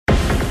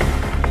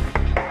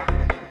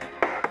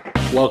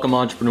Welcome,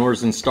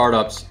 entrepreneurs and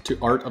startups, to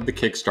Art of the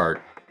Kickstart,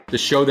 the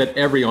show that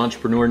every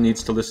entrepreneur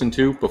needs to listen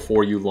to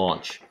before you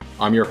launch.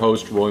 I'm your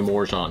host, Roy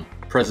Morjan,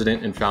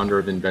 president and founder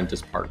of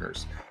Inventus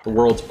Partners, the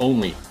world's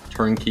only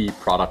turnkey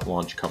product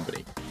launch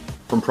company.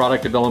 From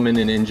product development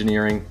and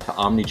engineering to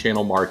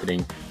omni-channel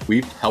marketing,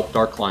 we've helped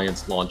our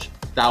clients launch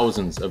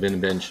thousands of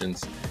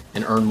inventions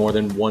and earn more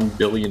than $1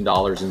 billion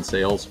in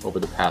sales over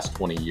the past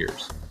 20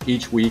 years.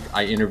 Each week,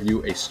 I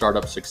interview a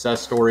startup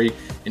success story,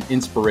 an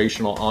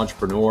inspirational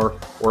entrepreneur,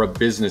 or a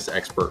business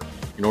expert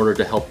in order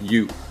to help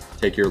you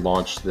take your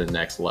launch to the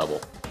next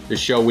level. This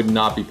show would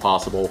not be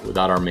possible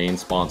without our main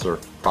sponsor,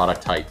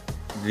 Product Hype,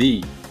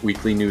 the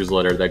weekly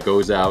newsletter that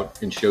goes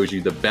out and shows you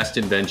the best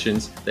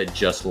inventions that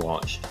just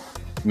launched.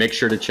 Make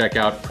sure to check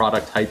out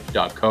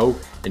producthype.co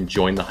and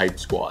join the Hype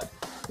Squad.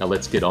 Now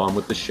let's get on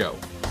with the show.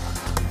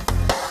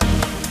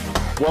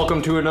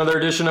 Welcome to another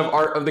edition of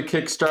Art of the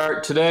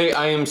Kickstart. Today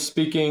I am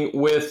speaking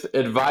with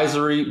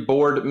advisory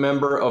board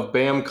member of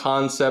BAM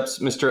Concepts,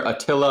 Mr.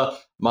 Attila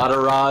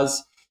Mataraz.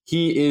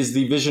 He is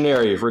the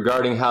visionary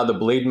regarding how the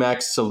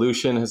BLADEMAX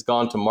solution has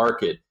gone to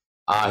market.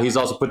 He's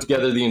also put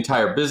together the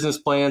entire business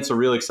plan, so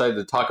really excited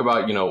to talk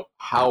about,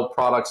 how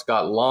products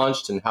got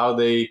launched and how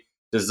they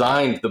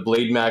designed the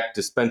BLADEMAX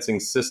dispensing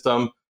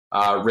system,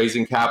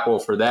 raising capital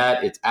for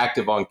that. It's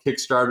active on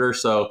Kickstarter.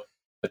 So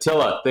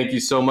Attila, thank you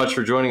so much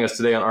for joining us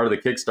today on Art of the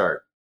Kickstart.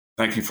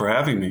 Thank you for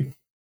having me.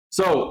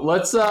 So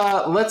let's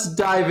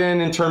dive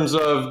in terms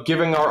of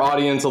giving our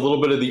audience a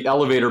little bit of the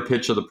elevator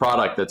pitch of the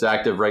product that's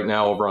active right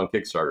now over on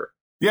Kickstarter.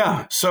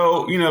 Yeah.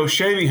 So,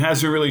 shaving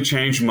hasn't really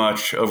changed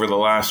much over the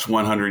last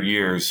 100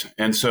 years.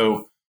 And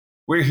so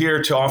we're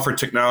here to offer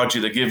technology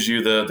that gives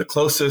you the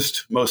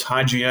closest, most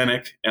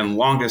hygienic, and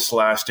longest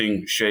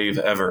lasting shave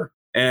ever.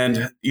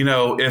 And,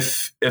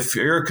 if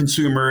you're a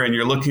consumer and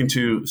you're looking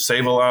to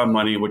save a lot of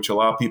money, which a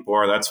lot of people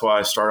are, that's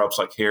why startups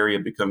like Harry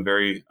have become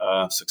very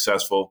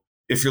successful.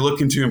 If you're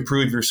looking to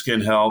improve your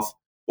skin health,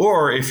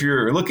 or if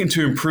you're looking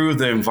to improve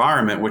the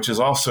environment, which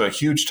is also a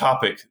huge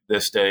topic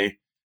this day,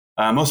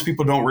 most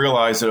people don't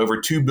realize that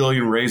over 2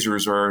 billion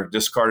razors are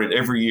discarded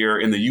every year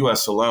in the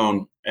U.S.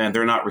 alone, and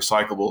they're not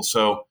recyclable.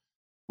 So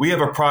we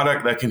have a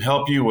product that can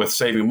help you with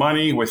saving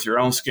money, with your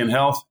own skin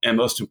health, and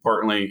most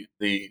importantly,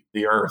 the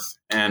earth.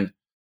 And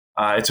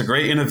it's a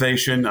great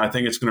innovation. I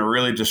think it's going to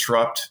really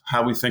disrupt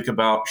how we think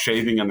about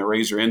shaving in the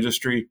razor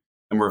industry,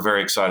 and we're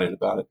very excited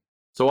about it.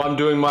 So I'm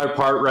doing my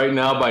part right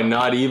now by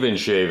not even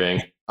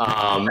shaving,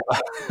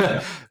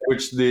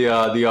 which the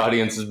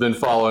audience has been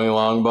following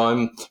along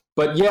on.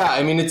 But yeah,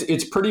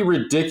 it's pretty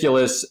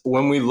ridiculous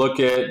when we look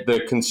at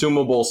the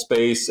consumable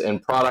space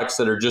and products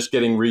that are just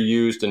getting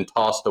reused and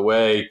tossed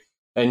away.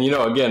 And,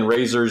 again,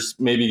 razors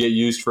maybe get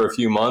used for a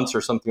few months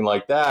or something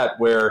like that,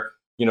 where,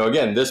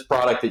 again, this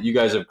product that you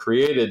guys have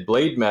created,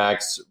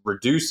 BLADEMAX,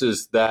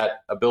 reduces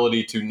that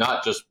ability to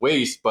not just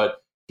waste,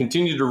 but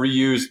continue to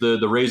reuse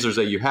the razors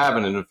that you have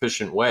in an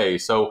efficient way.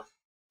 So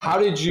how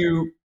did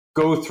you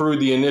go through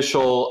the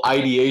initial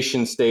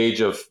ideation stage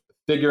of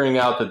figuring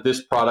out that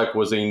this product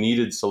was a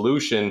needed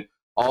solution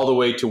all the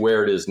way to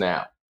where it is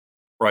now?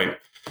 Right.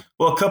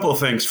 Well, a couple of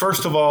things.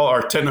 First of all,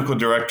 our technical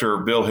director,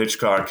 Bill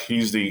Hitchcock,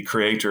 he's the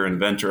creator,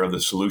 inventor of the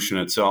solution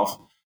itself.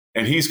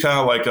 And he's kind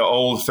of like an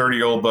old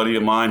 30-year-old buddy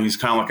of mine. He's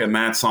kind of like a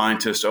mad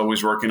scientist,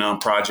 always working on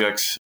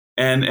projects.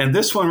 And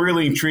this one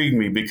really intrigued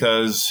me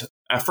because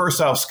at first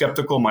I was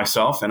skeptical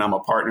myself, and I'm a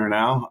partner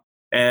now.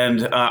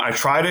 And I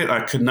tried it.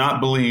 I could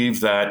not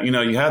believe that,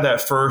 you have that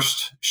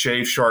first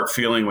shave sharp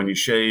feeling when you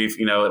shave,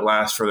 it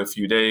lasts for a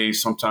few days,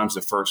 sometimes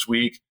the first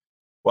week.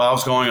 Well, I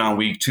was going on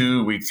week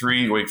 2, week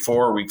 3, week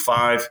 4, week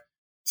 5.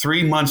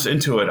 3 months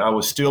into it, I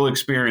was still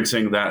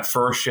experiencing that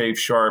first shave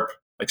sharp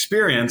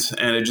experience,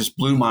 and it just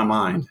blew my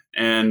mind.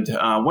 And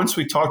once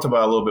we talked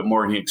about it a little bit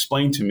more and he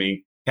explained to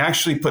me, he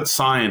actually put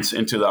science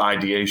into the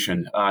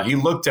ideation. He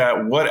looked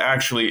at what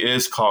actually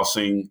is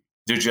causing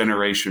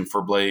degeneration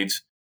for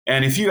blades.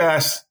 And if you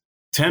ask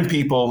 10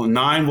 people,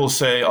 9 will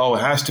say, oh,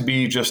 it has to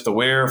be just the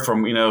wear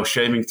from,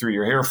 shaving through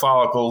your hair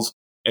follicles.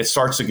 It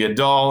starts to get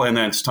dull, and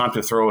then it's time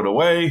to throw it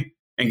away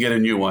and get a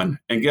new one.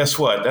 And guess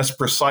what? That's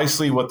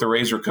precisely what the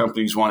razor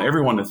companies want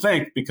everyone to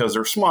think, because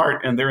they're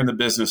smart and they're in the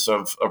business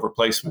of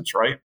replacements,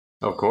 right?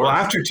 Of course. Well,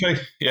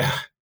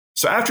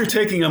 after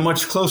taking a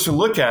much closer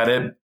look at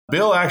it,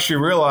 Bill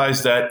actually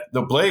realized that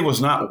the blade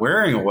was not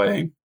wearing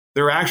away.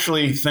 There were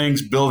actually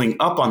things building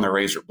up on the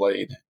razor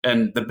blade.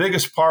 And the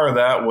biggest part of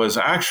that was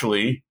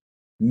actually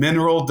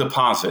mineral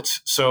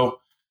deposits. So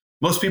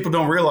most people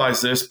don't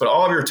realize this, but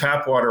all of your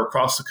tap water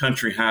across the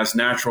country has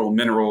natural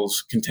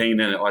minerals contained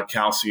in it, like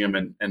calcium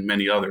and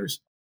many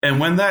others.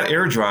 And when that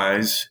air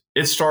dries,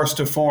 it starts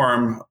to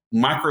form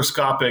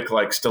microscopic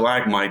like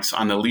stalagmites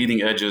on the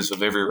leading edges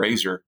of every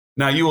razor.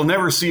 Now, you will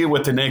never see it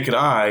with the naked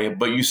eye,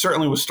 but you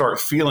certainly will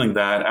start feeling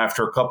that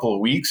after a couple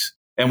of weeks.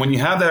 And when you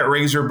have that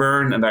razor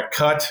burn and that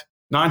cut,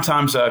 9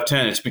 times out of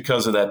 10, it's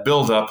because of that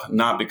buildup,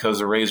 not because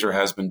the razor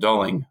has been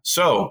dulling.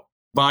 So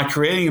by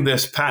creating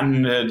this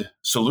patented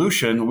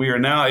solution, we are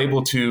now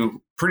able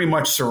to pretty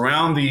much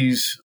surround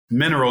these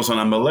minerals on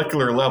a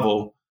molecular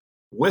level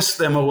whisk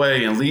them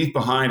away and leave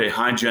behind a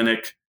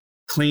hygienic,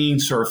 clean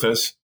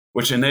surface,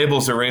 which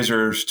enables the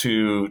razors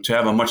to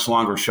have a much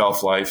longer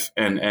shelf life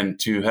and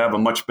to have a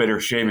much better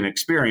shaving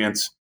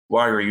experience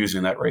while you're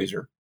using that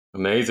razor.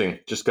 Amazing.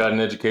 Just got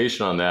an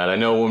education on that. I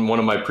know in one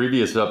of my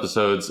previous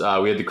episodes,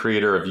 we had the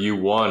creator of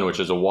U1, which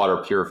is a water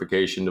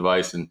purification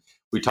device, and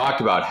we talked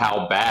about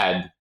how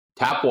bad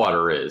tap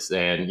water is.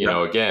 And,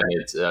 again,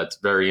 it's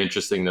very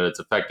interesting that it's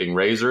affecting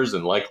razors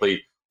and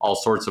likely all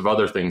sorts of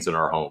other things in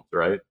our homes,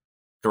 right?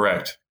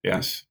 Correct.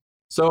 Yes.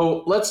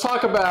 So let's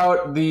talk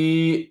about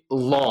the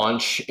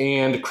launch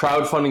and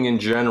crowdfunding in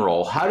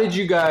general. How did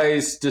you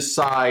guys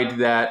decide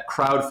that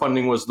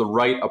crowdfunding was the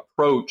right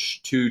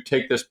approach to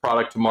take this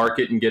product to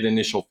market and get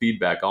initial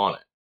feedback on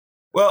it?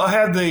 Well, I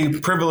had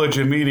the privilege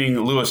of meeting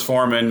Louis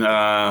Foreman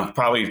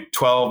probably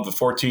 12 to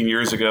 14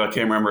 years ago. I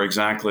can't remember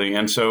exactly.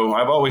 And so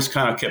I've always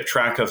kind of kept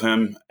track of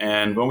him.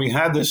 And when we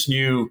had this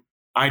new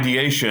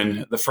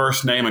ideation, the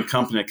first name and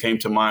company that came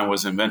to mind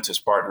was Inventus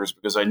Partners,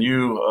 because I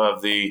knew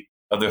of the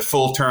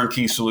full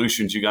turnkey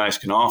solutions you guys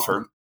can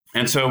offer.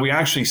 And so we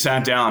actually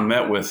sat down and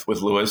met with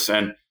Louis.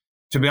 And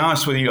to be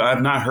honest with you,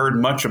 I've not heard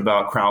much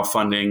about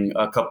crowdfunding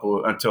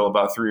until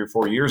about 3 or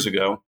 4 years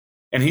ago.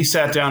 And he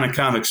sat down and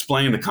kind of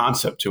explained the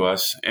concept to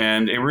us.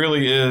 And it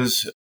really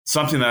is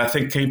something that I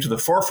think came to the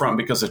forefront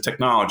because of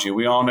technology.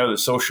 We all know that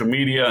social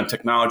media and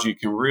technology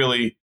can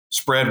really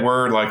spread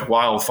word like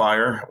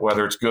wildfire,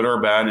 whether it's good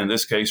or bad, in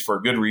this case, for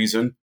a good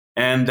reason.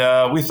 And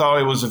we thought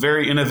it was a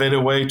very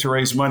innovative way to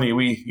raise money.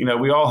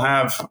 We all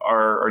have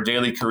our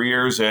daily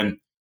careers and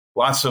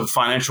lots of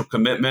financial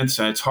commitments,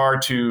 and it's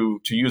hard to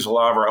use a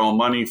lot of our own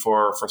money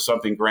for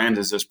something grand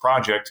as this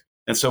project.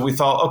 And so we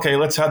thought, okay,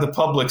 let's have the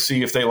public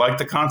see if they like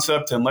the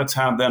concept, and let's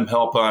have them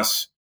help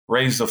us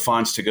raise the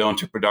funds to go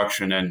into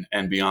production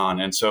and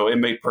beyond. And so it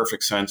made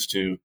perfect sense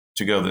to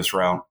go this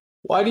route.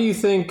 Why do you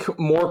think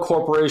more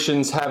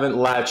corporations haven't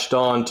latched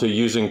on to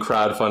using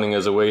crowdfunding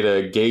as a way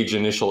to gauge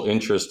initial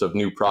interest of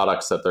new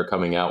products that they're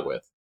coming out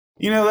with?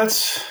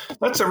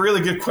 That's a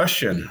really good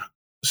question.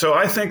 So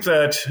I think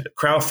that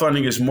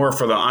crowdfunding is more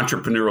for the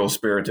entrepreneurial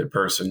spirited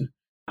person.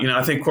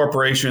 I think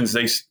corporations,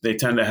 they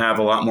tend to have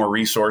a lot more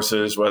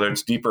resources, whether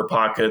it's deeper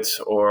pockets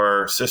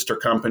or sister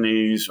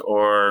companies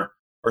or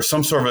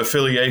some sort of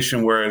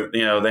affiliation where,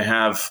 they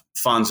have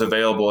funds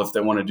available if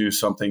they want to do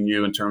something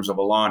new in terms of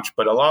a launch.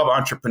 But a lot of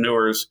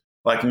entrepreneurs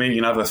like me,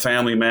 I'm a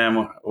family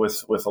man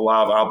with a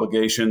lot of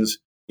obligations.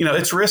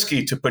 It's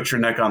risky to put your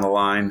neck on the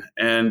line.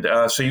 And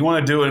so you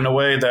want to do it in a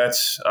way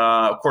that's,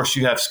 of course,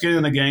 you have skin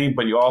in the game,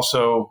 but you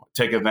also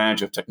take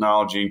advantage of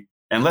technology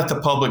and let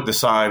the public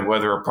decide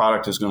whether a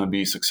product is going to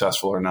be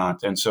successful or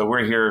not. And so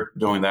we're here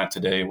doing that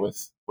today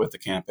with the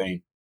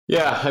campaign.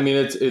 Yeah, I mean,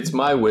 it's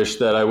my wish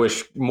that I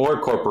wish more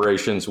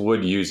corporations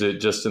would use it,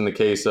 just in the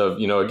case of,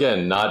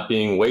 again, not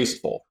being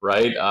wasteful,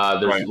 right?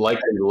 There's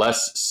likely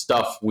less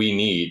stuff we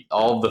need.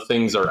 All the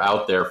things are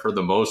out there for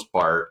the most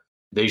part.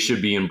 They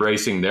should be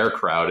embracing their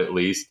crowd at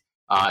least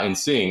and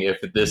seeing if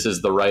this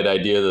is the right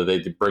idea that they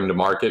bring to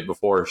market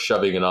before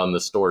shoving it on the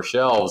store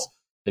shelves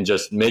and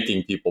just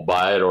making people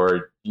buy it,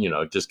 or,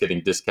 just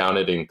getting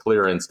discounted and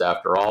clearanced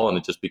after all, and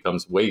it just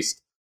becomes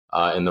waste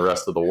in the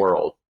rest of the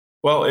world.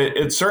 Well,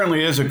 it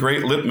certainly is a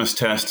great litmus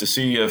test to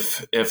see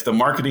if the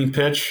marketing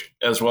pitch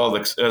as well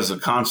as the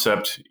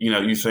concept,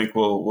 you think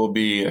will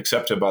be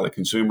accepted by the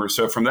consumer.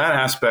 So from that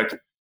aspect,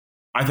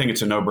 I think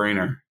it's a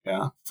no-brainer,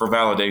 for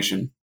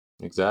validation.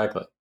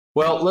 Exactly.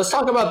 Well, let's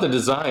talk about the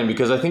design,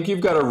 because I think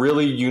you've got a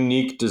really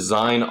unique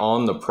design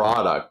on the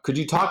product. Could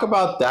you talk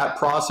about that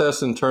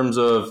process in terms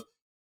of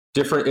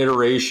different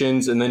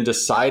iterations and then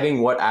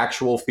deciding what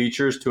actual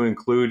features to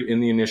include in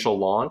the initial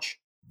launch?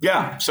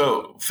 Yeah,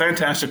 so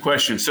fantastic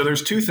question. So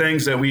there's two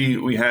things that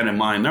we had in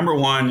mind. Number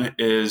one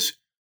is,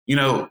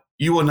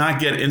 you will not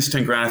get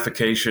instant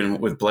gratification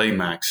with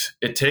BLADEMAX.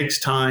 It takes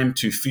time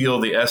to feel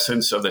the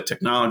essence of the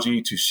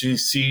technology, to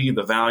see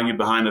the value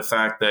behind the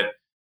fact that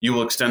you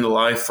will extend the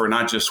life for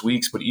not just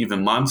weeks, but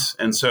even months.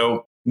 And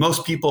so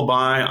most people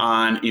buy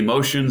on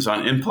emotions,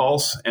 on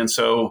impulse. And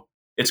so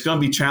it's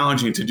going to be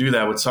challenging to do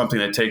that with something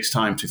that takes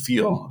time to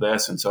feel the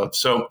essence of.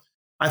 So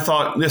I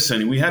thought,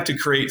 listen, we have to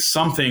create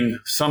something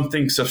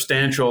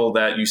substantial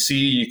that you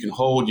see, you can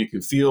hold, you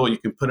can feel, you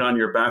can put on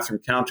your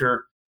bathroom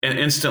counter and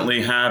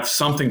instantly have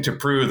something to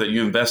prove that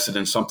you invested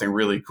in something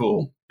really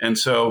cool. And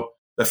so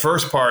the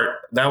first part,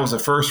 that was the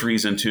first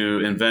reason to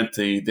invent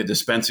the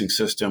dispensing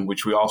system,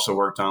 which we also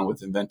worked on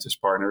with Inventus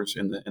Partners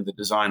in the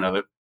design of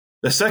it.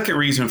 The second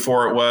reason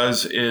for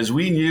it is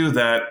we knew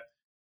that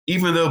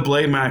even though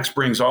BLADEMAX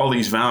brings all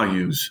these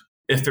values,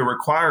 if it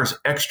requires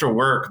extra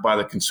work by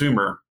the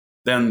consumer,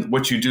 then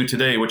what you do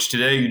today, which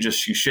today you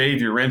shave,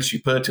 you rinse, you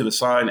put it to the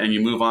side and you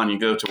move on, you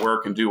go to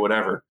work and do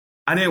whatever.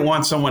 I didn't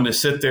want someone to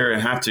sit there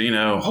and have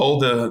to,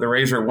 hold the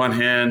razor in one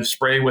hand,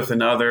 spray with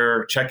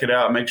another, check it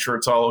out, make sure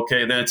it's all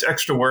okay. Then it's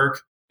extra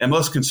work. And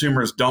most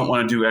consumers don't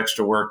want to do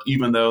extra work,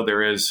 even though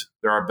there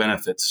are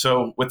benefits.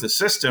 So with the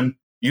system,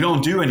 you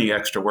don't do any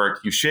extra work.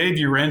 You shave,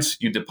 you rinse,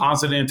 you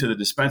deposit it into the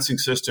dispensing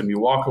system, you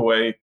walk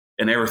away,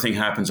 and everything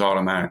happens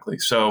automatically.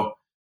 So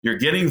you're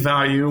getting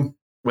value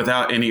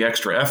without any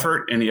extra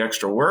effort, any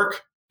extra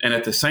work. And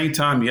at the same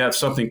time, you have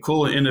something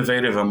cool and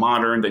innovative and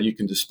modern that you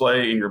can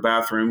display in your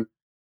bathroom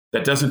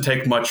that doesn't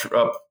take much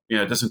up,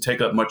 it doesn't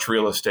take up much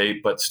real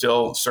estate, but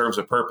still serves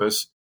a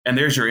purpose. And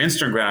there's your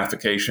instant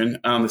gratification.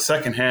 On the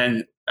second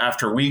hand,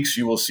 after weeks,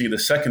 you will see the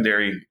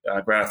secondary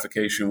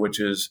gratification, which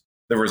is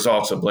the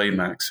results of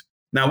BLADEMAX.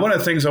 Now, one of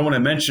the things I want to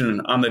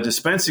mention on the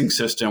dispensing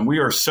system, we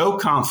are so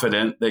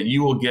confident that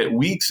you will get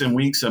weeks and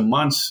weeks and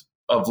months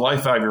of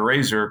life out of your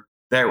razor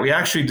that we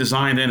actually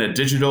designed in a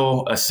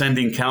digital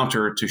ascending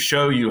counter to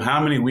show you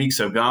how many weeks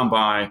have gone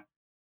by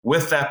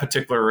with that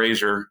particular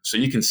razor so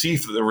you can see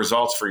the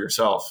results for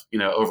yourself,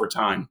 over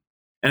time.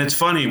 And it's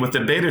funny, with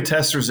the beta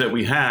testers that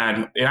we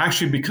had, it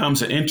actually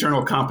becomes an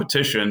internal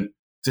competition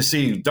to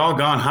see,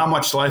 doggone, how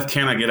much life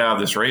can I get out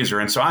of this razor?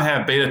 And so I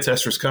have beta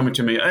testers coming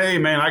to me, hey,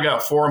 man, I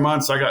got 4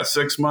 months, I got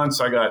 6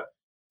 months, I got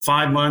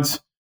 5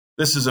 months.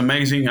 This is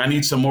amazing. I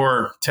need some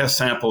more test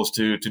samples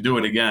to do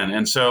it again.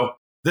 And so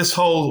this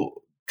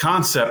whole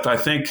concept, I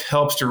think,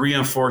 helps to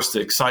reinforce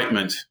the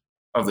excitement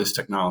of this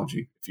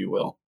technology, if you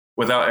will,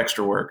 without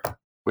extra work.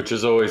 Which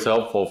is always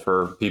helpful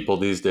for people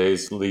these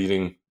days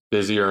leading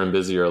busier and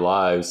busier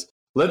lives.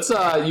 Let's.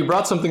 You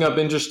brought something up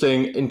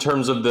interesting in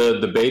terms of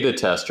the beta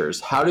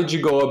testers. How did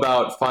you go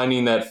about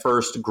finding that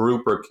first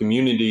group or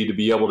community to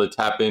be able to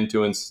tap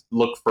into and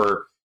look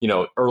for,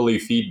 early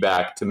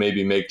feedback to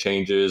maybe make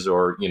changes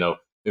or,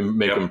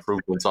 make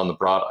improvements on the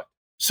product?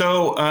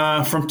 So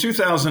from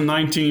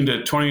 2019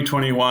 to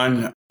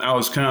 2021, I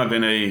was kind of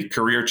in a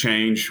career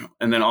change.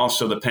 And then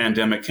also the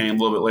pandemic came a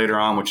little bit later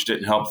on, which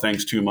didn't help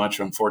things too much,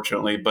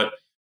 unfortunately. But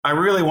I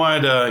really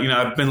wanted to,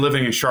 I've been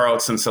living in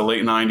Charlotte since the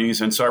late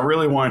 90s. And so I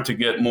really wanted to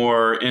get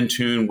more in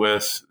tune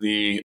with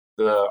the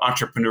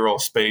entrepreneurial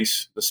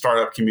space, the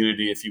startup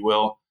community, if you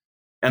will.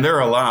 And there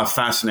are a lot of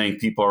fascinating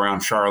people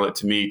around Charlotte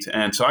to meet.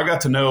 And so I got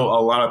to know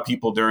a lot of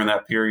people during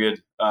that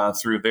period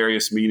through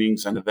various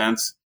meetings and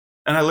events.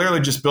 And I literally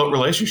just built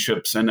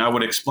relationships, and I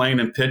would explain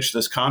and pitch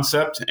this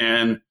concept.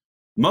 And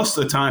most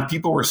of the time,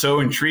 people were so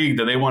intrigued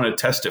that they wanted to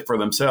test it for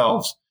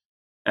themselves.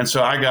 And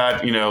so I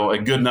got, a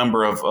good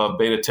number of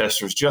beta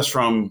testers just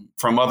from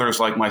others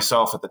like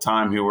myself at the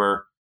time who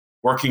were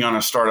working on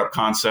a startup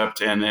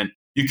concept. And then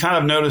you kind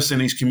of notice in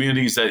these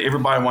communities that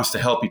everybody wants to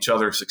help each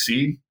other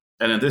succeed.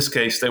 And in this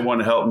case, they want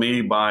to help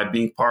me by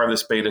being part of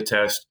this beta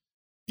test,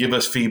 give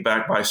us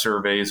feedback by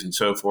surveys and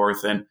so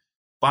forth. And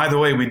by the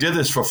way, we did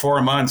this for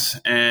 4 months,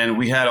 and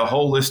we had a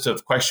whole list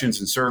of questions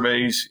and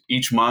surveys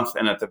each month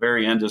and at the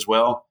very end as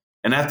well.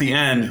 And at the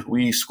end,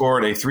 we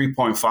scored a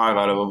 3.5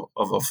 out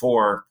of a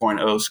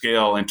 4.0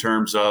 scale in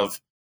terms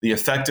of the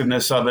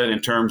effectiveness of it, in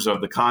terms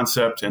of the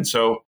concept. And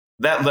so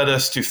that led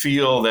us to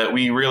feel that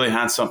we really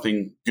had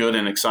something good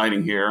and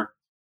exciting here.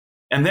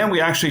 And then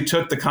we actually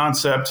took the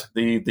concept,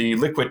 the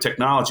liquid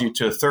technology,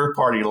 to a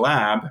third-party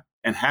lab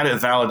and had it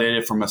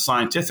validated from a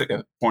scientific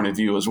point of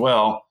view as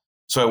well.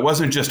 So it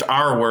wasn't just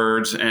our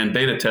words and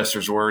beta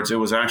testers' words. It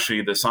was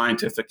actually the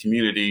scientific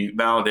community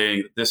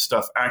validating that this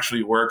stuff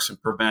actually works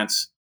and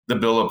prevents the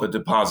buildup of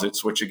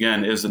deposits, which,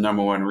 again, is the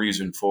number one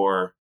reason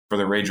for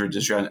the razor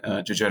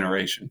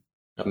degeneration.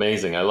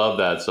 Amazing. I love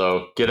that.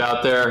 So get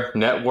out there,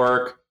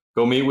 network,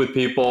 go meet with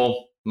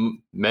people.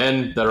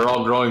 Men that are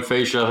all growing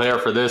facial hair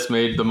for this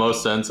made the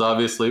most sense,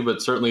 obviously,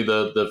 but certainly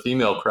the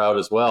female crowd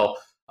as well,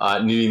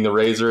 needing the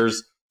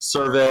razors.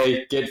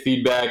 Survey, get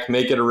feedback,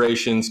 make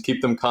iterations,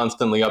 keep them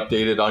constantly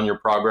updated on your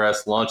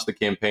progress, launch the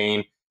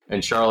campaign.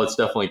 And Charlotte's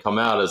definitely come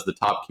out as the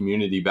top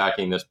community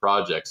backing this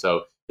project.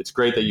 So it's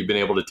great that you've been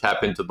able to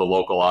tap into the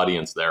local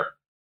audience there.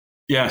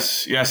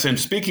 Yes. And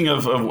speaking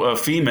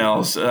of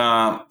females,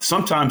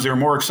 sometimes they're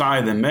more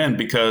excited than men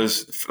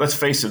because, let's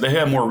face it, they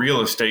have more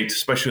real estate,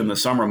 especially in the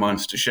summer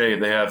months, to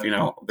shave. They have,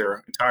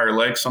 their entire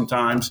legs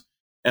sometimes.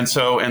 And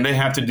they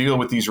have to deal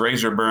with these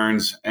razor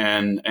burns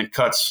and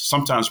cuts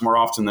sometimes more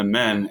often than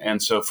men.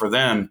 And so for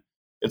them,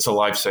 it's a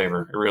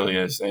lifesaver. It really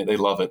is. They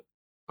love it.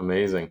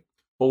 Amazing.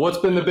 Well, what's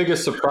been the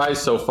biggest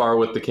surprise so far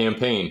with the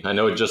campaign? I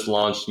know it just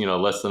launched,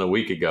 less than a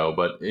week ago,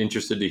 but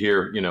interested to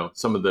hear,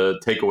 some of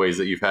the takeaways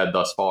that you've had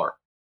thus far.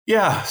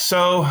 Yeah.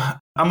 So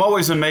I'm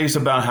always amazed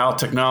about how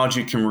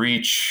technology can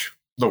reach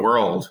the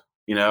world.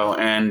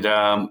 And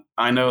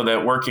I know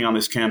that working on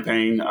this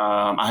campaign,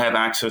 I have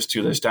access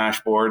to this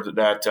dashboard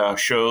that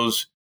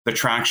shows the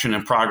traction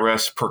and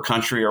progress per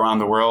country around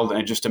the world. And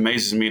it just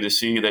amazes me to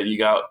see that you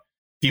got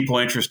people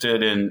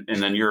interested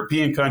in a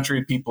European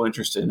country, people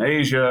interested in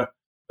Asia,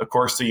 of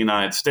course, the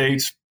United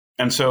States.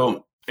 And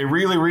so it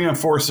really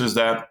reinforces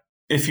that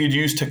if you'd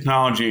use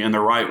technology in the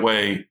right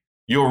way,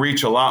 you'll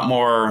reach a lot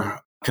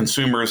more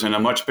consumers and a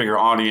much bigger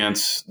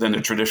audience than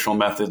the traditional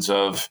methods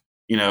of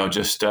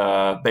just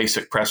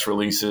basic press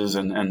releases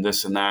and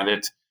this and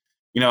that.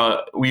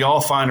 We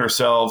all find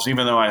ourselves,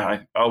 even though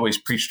I always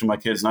preach to my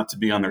kids not to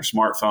be on their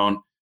smartphone,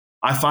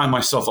 I find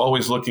myself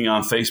always looking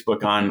on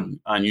Facebook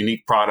on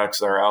unique products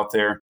that are out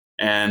there.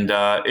 And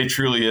it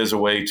truly is a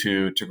way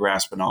to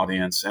grasp an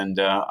audience. And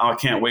I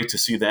can't wait to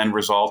see the end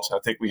result. I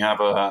think we have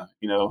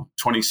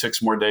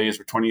 26 more days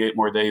or 28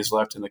 more days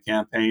left in the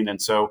campaign. And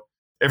so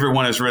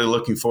everyone is really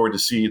looking forward to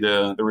see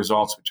the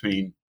results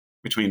between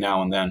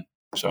now and then.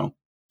 So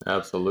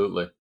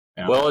absolutely.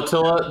 Yeah. Well,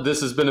 Attila,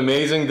 this has been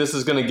amazing. This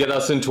is going to get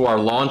us into our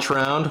launch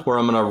round where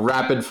I'm going to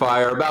rapid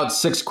fire about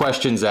 6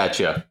 questions at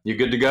you. You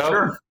good to go?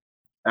 Sure.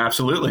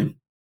 Absolutely.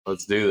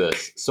 Let's do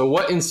this. So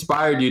what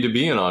inspired you to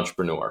be an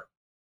entrepreneur?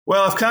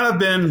 Well, I've kind of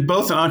been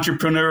both an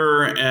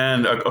entrepreneur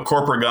and a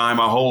corporate guy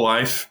my whole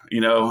life,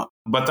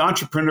 but the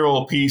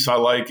entrepreneurial piece I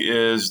like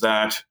is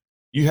that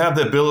you have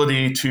the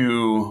ability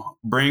to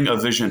bring a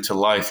vision to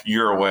life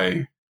your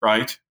way,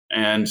 right?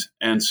 And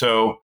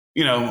so,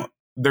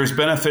 there's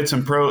benefits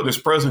and there's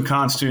pros and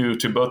cons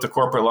to both the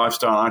corporate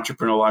lifestyle and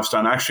entrepreneurial lifestyle.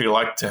 And I actually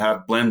like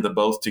to blend the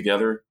both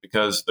together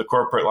because the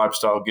corporate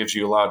lifestyle gives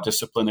you a lot of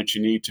discipline that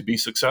you need to be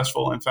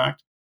successful, in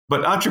fact.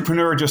 But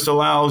entrepreneur just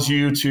allows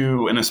you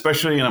to, and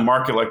especially in a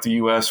market like the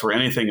US where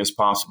anything is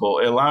possible,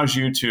 it allows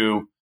you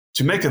to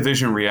make a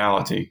vision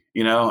reality,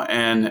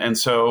 and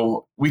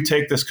so we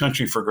take this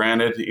country for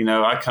granted.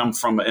 I come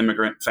from an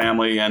immigrant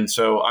family, and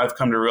so I've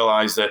come to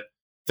realize that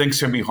things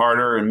can be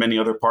harder in many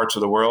other parts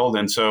of the world.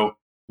 And so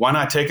why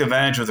not take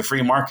advantage of the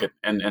free market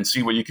and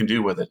see what you can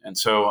do with it? And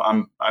so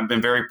I've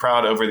been very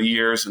proud over the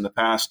years in the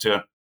past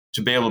to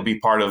be able to be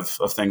part of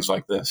things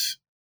like this.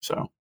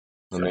 So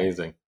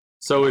amazing.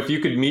 So if you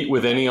could meet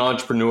with any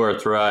entrepreneur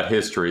throughout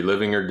history,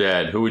 living or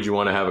dead, who would you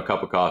want to have a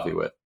cup of coffee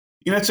with?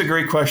 That's a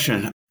great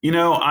question.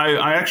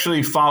 I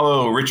actually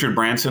follow Richard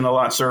Branson a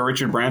lot, Sir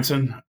Richard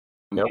Branson.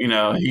 Yep.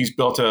 He's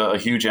built a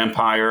huge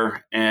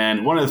empire.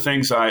 And one of the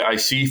things I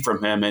see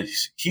from him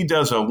is he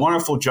does a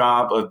wonderful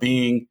job of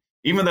being,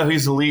 even though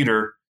he's the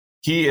leader,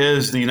 he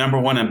is the number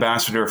one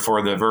ambassador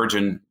for the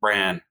Virgin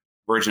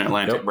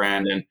Atlantic Yep.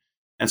 brand.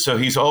 And so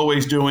he's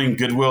always doing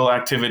goodwill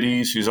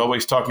activities. He's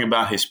always talking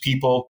about his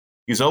people.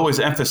 He's always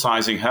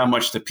emphasizing how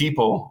much the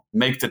people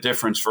make the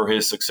difference for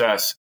his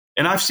success.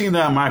 And I've seen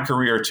that in my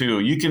career too.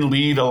 You can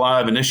lead a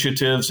lot of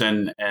initiatives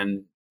and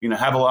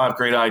have a lot of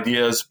great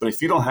ideas, but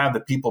if you don't have the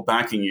people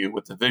backing you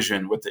with the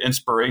vision, with the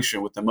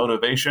inspiration, with the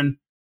motivation,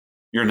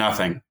 you're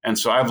nothing. And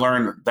so I've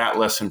learned that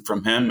lesson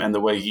from him and the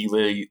way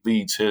he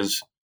leads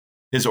his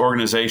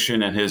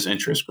organization and his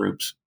interest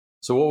groups.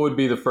 So what would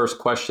be the first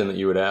question that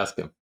you would ask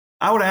him?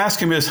 I would ask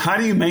him is, how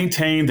do you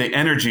maintain the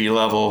energy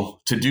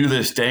level to do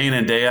this day in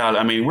and day out?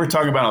 I mean, we're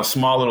talking about a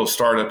small little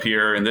startup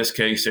here in this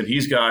case, and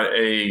he's got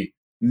a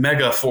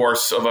mega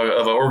force of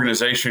an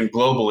organization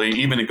globally,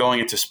 even going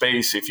into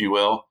space, if you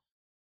will.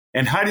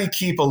 And how do you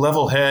keep a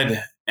level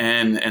head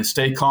and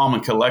stay calm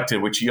and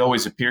collected, which he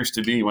always appears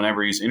to be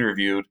whenever he's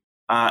interviewed,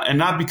 and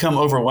not become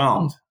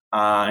overwhelmed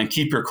and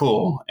keep your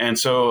cool? And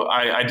so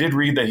I did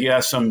read that he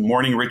has some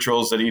morning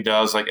rituals that he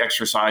does, like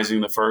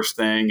exercising the first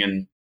thing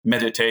and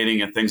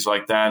meditating and things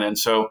like that. And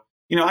so,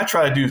 I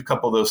try to do a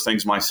couple of those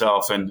things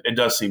myself, and it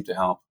does seem to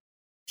help.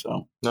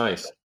 So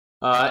nice.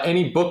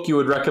 Any book you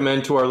would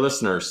recommend to our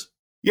listeners?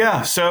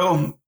 Yeah.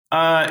 So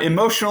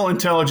Emotional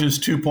Intelligence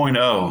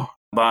 2.0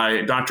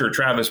 by Dr.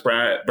 Travis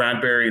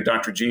Bradberry and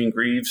Dr. Gene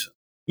Greaves.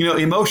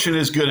 Emotion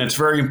is good and it's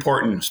very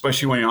important,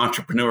 especially when you're an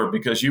entrepreneur,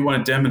 because you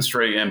want to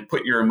demonstrate and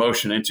put your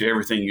emotion into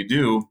everything you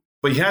do.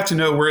 But you have to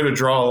know where to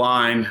draw a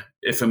line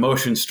if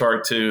emotions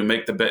start to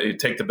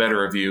take the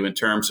better of you in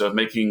terms of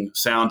making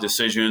sound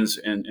decisions,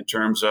 and in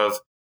terms of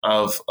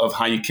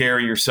how you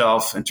carry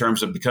yourself, in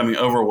terms of becoming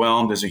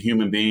overwhelmed as a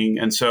human being.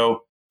 And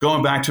so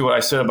going back to what I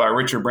said about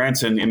Richard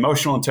Branson,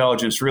 emotional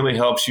intelligence really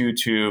helps you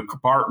to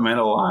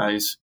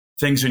compartmentalize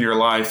things in your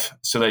life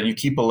so that you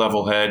keep a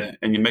level head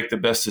and you make the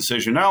best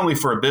decision, not only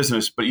for a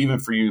business, but even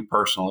for you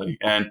personally.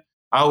 And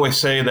I always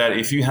say that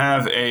if you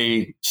have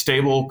a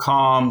stable,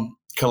 calm,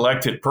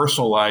 collected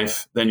personal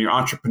life, then your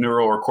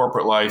entrepreneurial or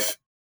corporate life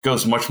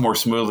goes much more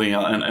smoothly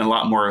and a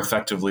lot more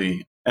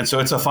effectively. And so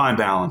it's a fine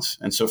balance.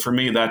 And so for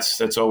me,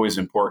 that's always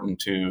important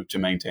to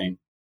maintain.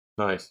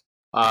 Nice.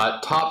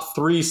 Top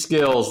 3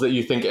 skills that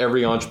you think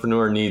every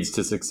entrepreneur needs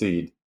to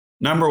succeed.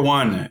 Number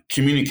 1,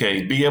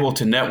 communicate. Be able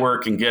to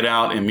network and get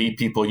out and meet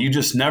people. You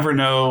just never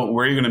know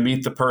where you're going to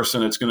meet the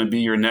person that's going to be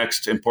your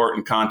next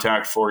important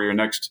contact for your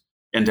next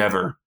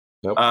endeavor.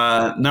 Yep.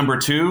 Number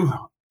 2,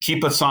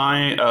 keep a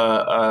sound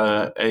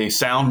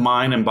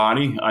mind and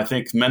body. I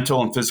think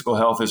mental and physical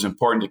health is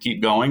important to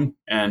keep going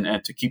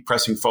and to keep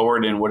pressing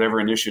forward in whatever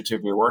initiative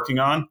you're working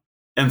on.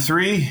 And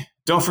 3,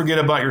 don't forget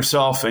about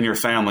yourself and your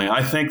family.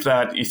 I think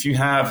that if you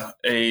have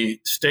a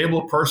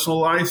stable personal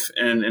life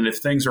and if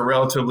things are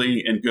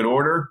relatively in good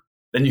order,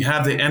 then you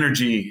have the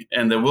energy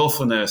and the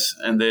willfulness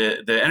and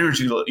the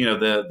energy,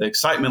 the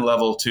excitement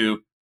level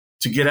to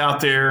get out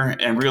there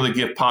and really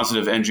give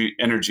positive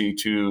energy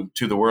to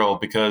the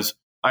world. Because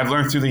I've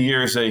learned through the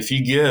years that if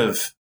you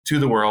give to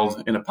the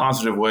world in a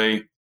positive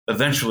way,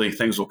 eventually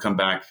things will come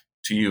back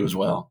to you as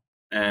well.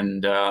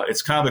 And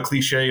it's kind of a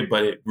cliche,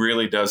 but it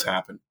really does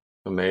happen.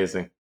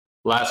 Amazing.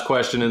 Last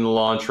question in the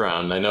launch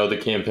round. I know the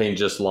campaign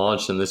just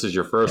launched and this is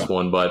your first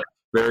one, but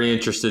very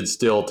interested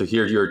still to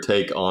hear your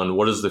take on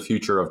what does the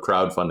future of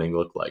crowdfunding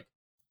look like?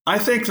 I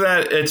think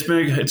that it's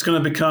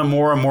going to become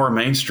more and more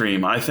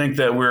mainstream. I think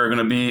that we're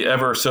going to be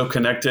ever so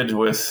connected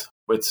with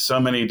so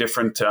many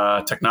different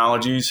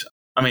technologies.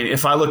 I mean,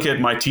 if I look at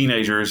my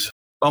teenagers,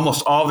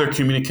 almost all their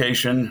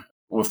communication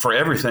for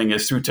everything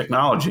is through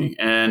technology.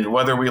 And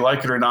whether we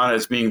like it or not,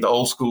 as being the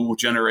old school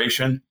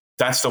generation,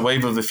 that's the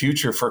wave of the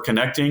future for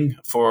connecting,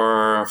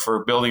 for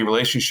building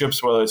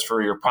relationships, whether it's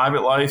for your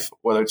private life,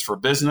 whether it's for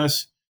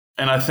business.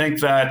 And I think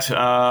that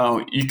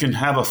you can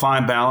have a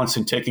fine balance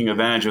in taking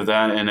advantage of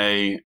that in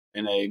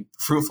a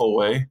fruitful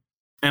way.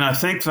 And I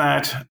think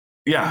that,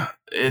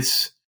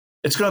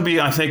 it's going to be,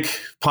 I think,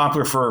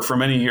 popular for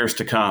many years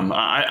to come.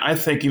 I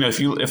think,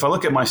 if I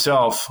look at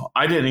myself,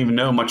 I didn't even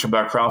know much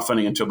about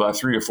crowdfunding until about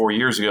 3 or 4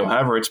 years ago.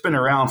 However, it's been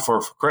around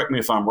for, correct me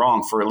if I'm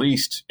wrong, for at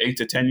least 8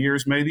 to 10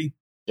 years, maybe.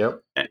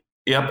 Yep.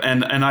 Yep.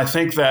 And I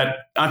think that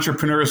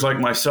entrepreneurs like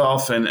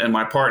myself and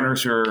my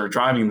partners who are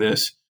driving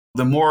this,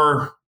 the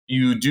more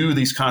you do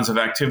these kinds of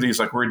activities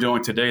like we're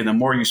doing today, the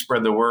more you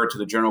spread the word to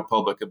the general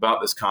public about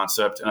this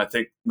concept. And I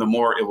think the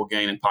more it will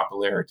gain in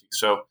popularity.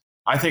 So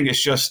I think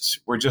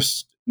we're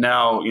just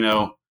now,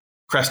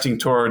 cresting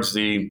towards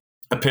the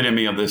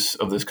epitome of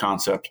this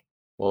concept.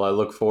 Well, I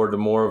look forward to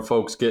more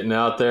folks getting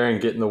out there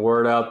and getting the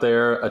word out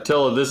there.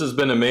 Attila, this has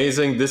been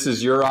amazing. This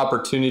is your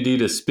opportunity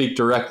to speak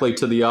directly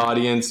to the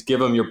audience,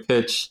 give them your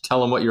pitch, tell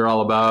them what you're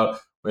all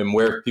about, and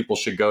where people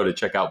should go to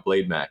check out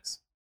BLADEMAX.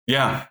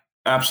 Yeah,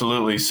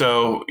 absolutely.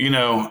 So,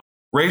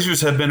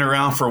 razors have been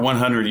around for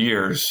 100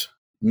 years.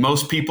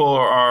 Most people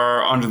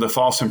are under the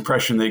false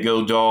impression they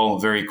go dull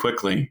very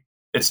quickly.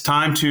 It's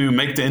time to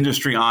make the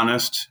industry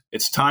honest.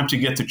 It's time to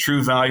get the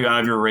true value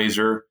out of your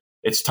razor.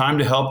 It's time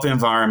to help the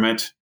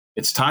environment.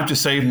 It's time to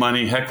save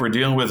money. Heck, we're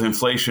dealing with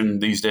inflation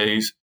these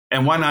days.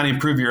 And why not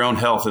improve your own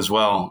health as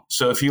well?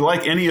 So if you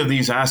like any of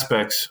these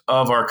aspects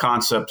of our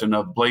concept and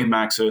of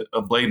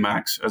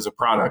BLADEMAX as a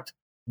product,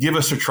 give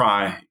us a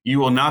try. You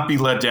will not be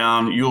let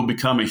down. You will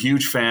become a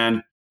huge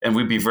fan. And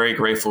we'd be very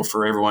grateful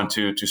for everyone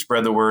to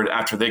spread the word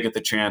after they get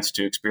the chance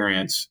to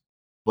experience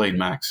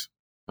BLADEMAX.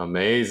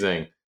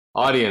 Amazing.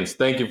 Audience,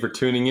 thank you for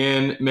tuning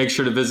in. Make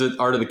sure to visit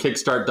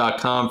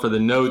artofthekickstart.com for the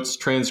notes,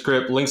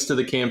 transcript, links to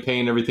the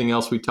campaign, everything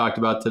else we talked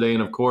about today.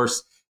 And of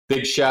course,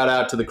 big shout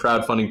out to the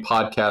crowdfunding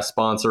podcast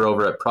sponsor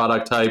over at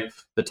Product Type,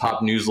 the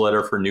top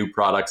newsletter for new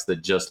products that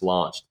just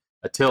launched.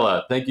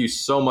 Attila, thank you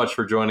so much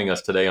for joining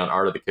us today on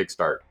Art of the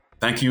Kickstart.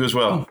 Thank you as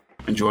well.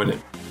 Enjoyed it.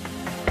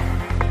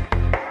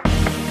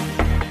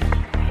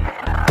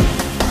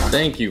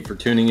 Thank you for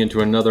tuning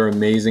into another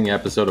amazing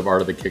episode of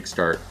Art of the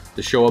Kickstart,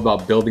 the show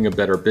about building a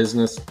better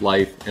business,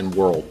 life, and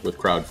world with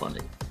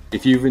crowdfunding.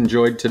 If you've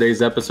enjoyed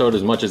today's episode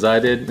as much as I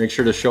did, make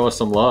sure to show us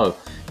some love,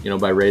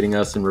 by rating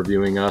us and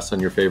reviewing us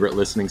on your favorite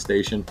listening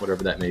station,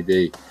 whatever that may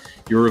be.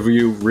 Your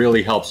review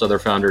really helps other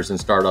founders and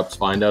startups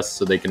find us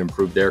so they can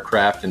improve their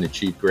craft and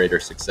achieve greater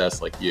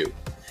success like you.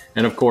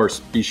 And of course,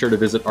 be sure to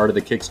visit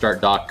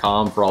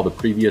artofthekickstart.com for all the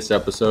previous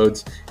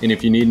episodes. And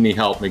if you need any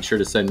help, make sure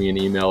to send me an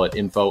email at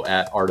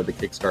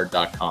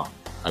info@artofthekickstart.com.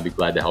 I'd be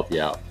glad to help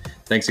you out.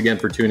 Thanks again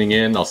for tuning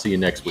in. I'll see you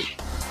next week.